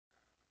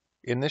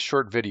In this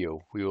short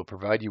video, we will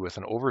provide you with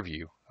an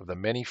overview of the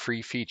many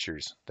free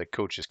features that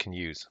coaches can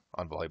use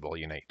on Volleyball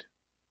Unite.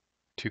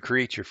 To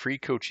create your free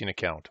coaching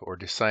account or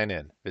to sign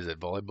in, visit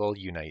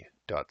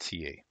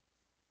volleyballunite.ca.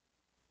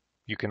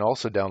 You can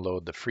also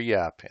download the free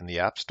app in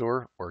the App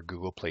Store or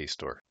Google Play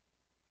Store.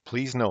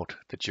 Please note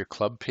that your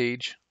club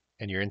page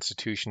and your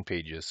institution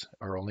pages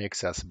are only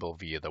accessible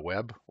via the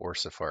web or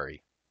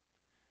Safari.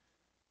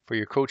 For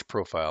your coach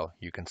profile,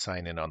 you can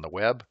sign in on the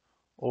web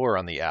or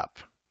on the app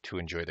to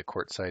enjoy the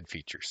courtside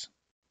features.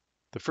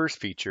 The first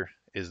feature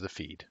is the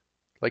feed.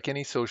 Like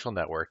any social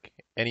network,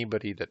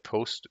 anybody that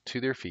posts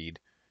to their feed,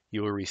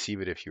 you will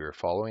receive it if you are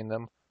following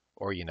them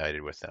or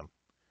united with them.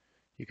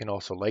 You can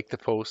also like the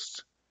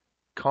posts,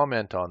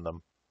 comment on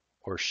them,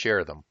 or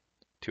share them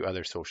to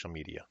other social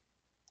media.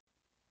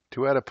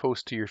 To add a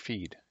post to your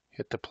feed,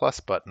 hit the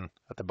plus button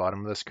at the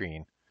bottom of the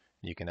screen,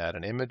 and you can add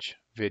an image,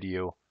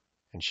 video,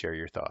 and share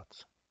your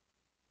thoughts.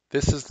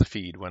 This is the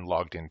feed when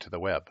logged into the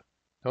web.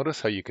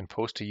 Notice how you can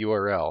post a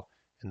URL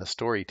and the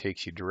story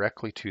takes you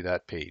directly to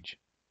that page.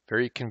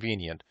 Very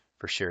convenient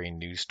for sharing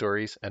news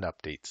stories and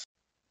updates.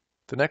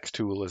 The next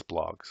tool is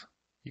blogs.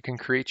 You can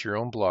create your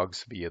own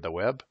blogs via the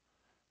web,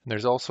 and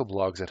there's also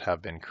blogs that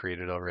have been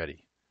created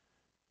already.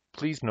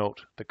 Please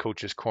note the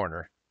Coach's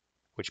Corner,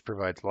 which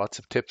provides lots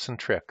of tips and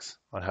tricks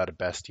on how to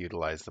best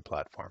utilize the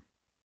platform.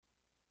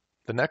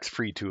 The next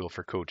free tool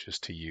for coaches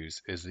to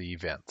use is the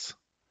events.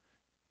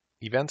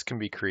 Events can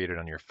be created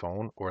on your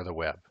phone or the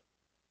web.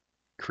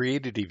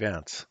 Created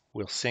events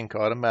will sync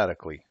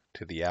automatically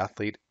to the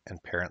athlete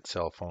and parent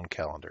cell phone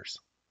calendars.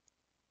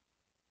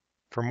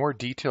 For more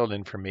detailed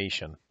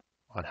information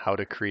on how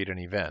to create an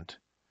event,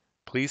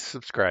 please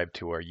subscribe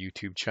to our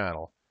YouTube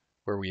channel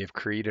where we have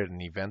created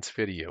an events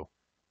video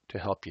to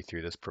help you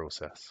through this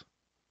process.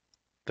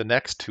 The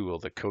next tool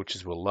that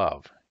coaches will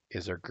love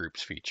is our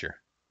groups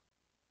feature.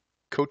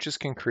 Coaches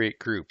can create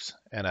groups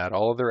and add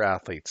all of their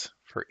athletes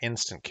for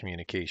instant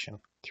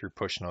communication through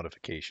push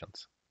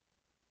notifications.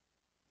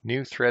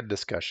 New thread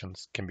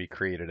discussions can be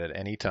created at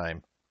any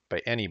time by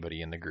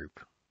anybody in the group.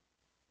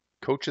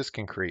 Coaches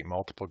can create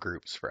multiple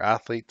groups for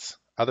athletes,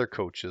 other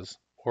coaches,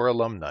 or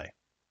alumni.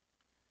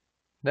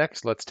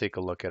 Next, let's take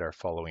a look at our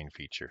following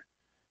feature.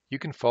 You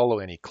can follow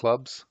any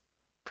clubs,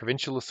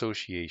 provincial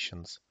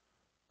associations,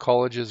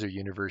 colleges, or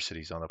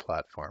universities on the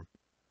platform.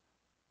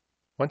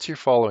 Once you're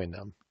following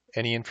them,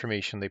 any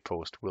information they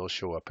post will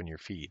show up in your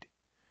feed.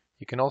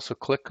 You can also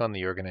click on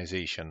the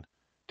organization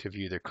to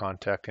view their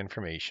contact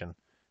information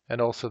and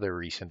also their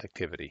recent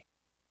activity.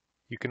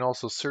 You can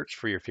also search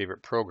for your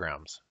favorite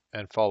programs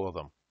and follow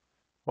them.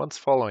 Once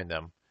following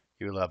them,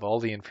 you will have all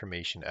the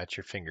information at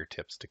your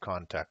fingertips to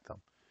contact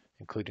them,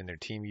 including their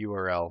team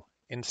URL,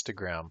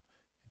 Instagram,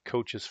 and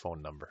coach's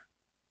phone number.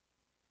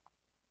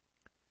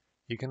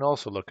 You can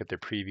also look at their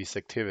previous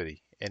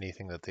activity,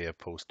 anything that they have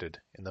posted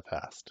in the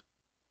past.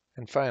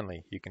 And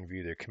finally, you can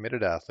view their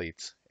committed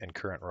athletes and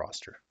current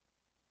roster.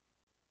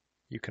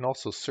 You can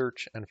also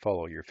search and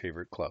follow your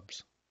favorite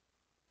clubs.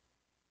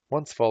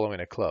 Once following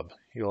a club,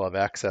 you'll have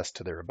access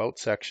to their About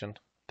section,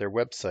 their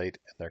website,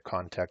 and their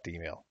contact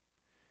email.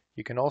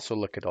 You can also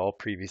look at all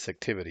previous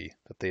activity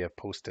that they have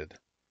posted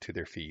to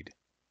their feed.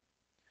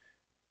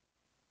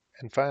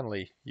 And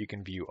finally, you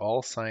can view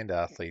all signed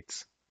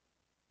athletes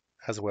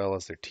as well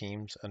as their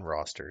teams and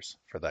rosters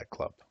for that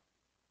club.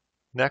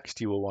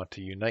 Next, you will want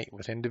to unite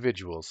with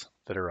individuals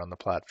that are on the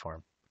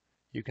platform.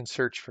 You can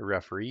search for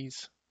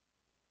referees,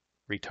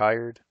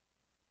 retired,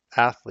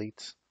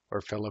 athletes, or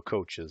fellow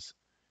coaches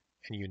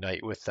and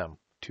unite with them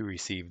to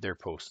receive their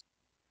posts.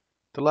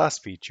 The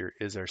last feature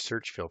is our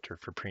search filter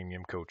for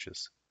premium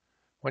coaches.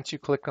 Once you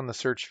click on the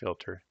search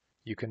filter,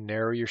 you can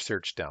narrow your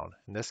search down.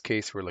 In this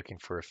case, we're looking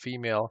for a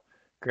female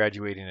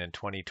graduating in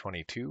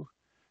 2022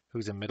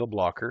 who's a middle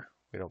blocker.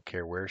 We don't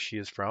care where she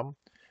is from.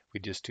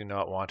 We just do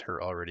not want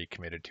her already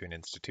committed to an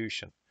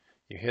institution.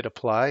 You hit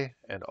apply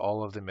and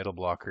all of the middle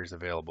blockers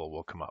available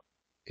will come up.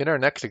 In our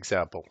next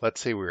example,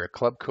 let's say we're a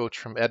club coach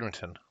from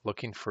Edmonton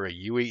looking for a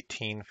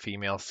U18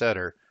 female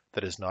setter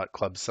that is not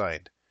club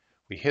signed.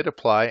 We hit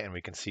apply and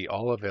we can see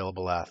all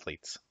available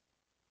athletes.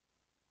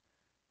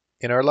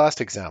 In our last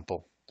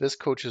example, this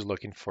coach is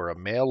looking for a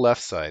male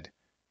left side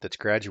that's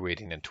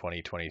graduating in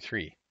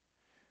 2023.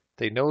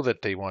 They know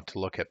that they want to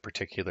look at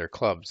particular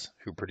clubs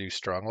who produce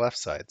strong left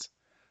sides.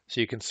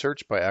 So you can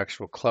search by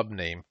actual club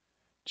name,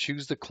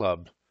 choose the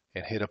club,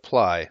 and hit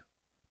apply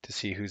to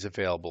see who's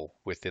available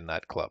within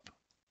that club.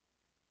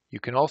 You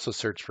can also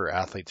search for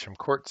athletes from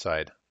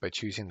courtside by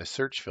choosing the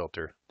search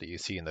filter that you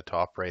see in the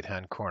top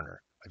right-hand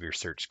corner of your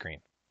search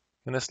screen.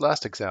 In this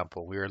last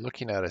example, we are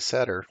looking at a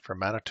setter from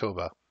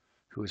Manitoba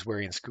who is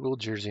wearing school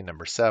jersey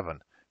number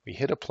 7. We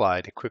hit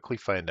apply to quickly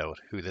find out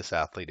who this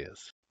athlete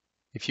is.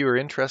 If you are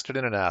interested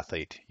in an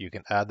athlete, you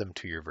can add them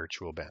to your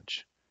virtual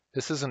bench.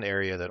 This is an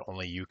area that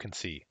only you can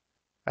see.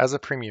 As a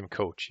premium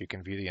coach, you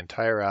can view the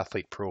entire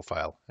athlete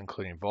profile,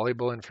 including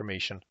volleyball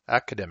information,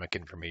 academic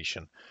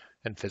information,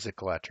 and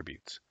physical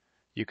attributes.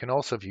 You can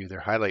also view their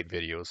highlight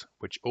videos,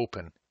 which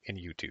open in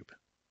YouTube.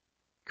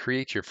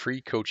 Create your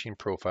free coaching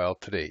profile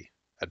today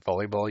at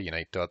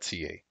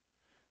volleyballunite.ca.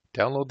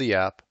 Download the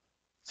app,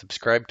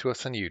 subscribe to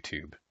us on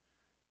YouTube,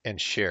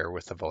 and share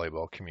with the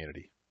volleyball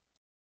community.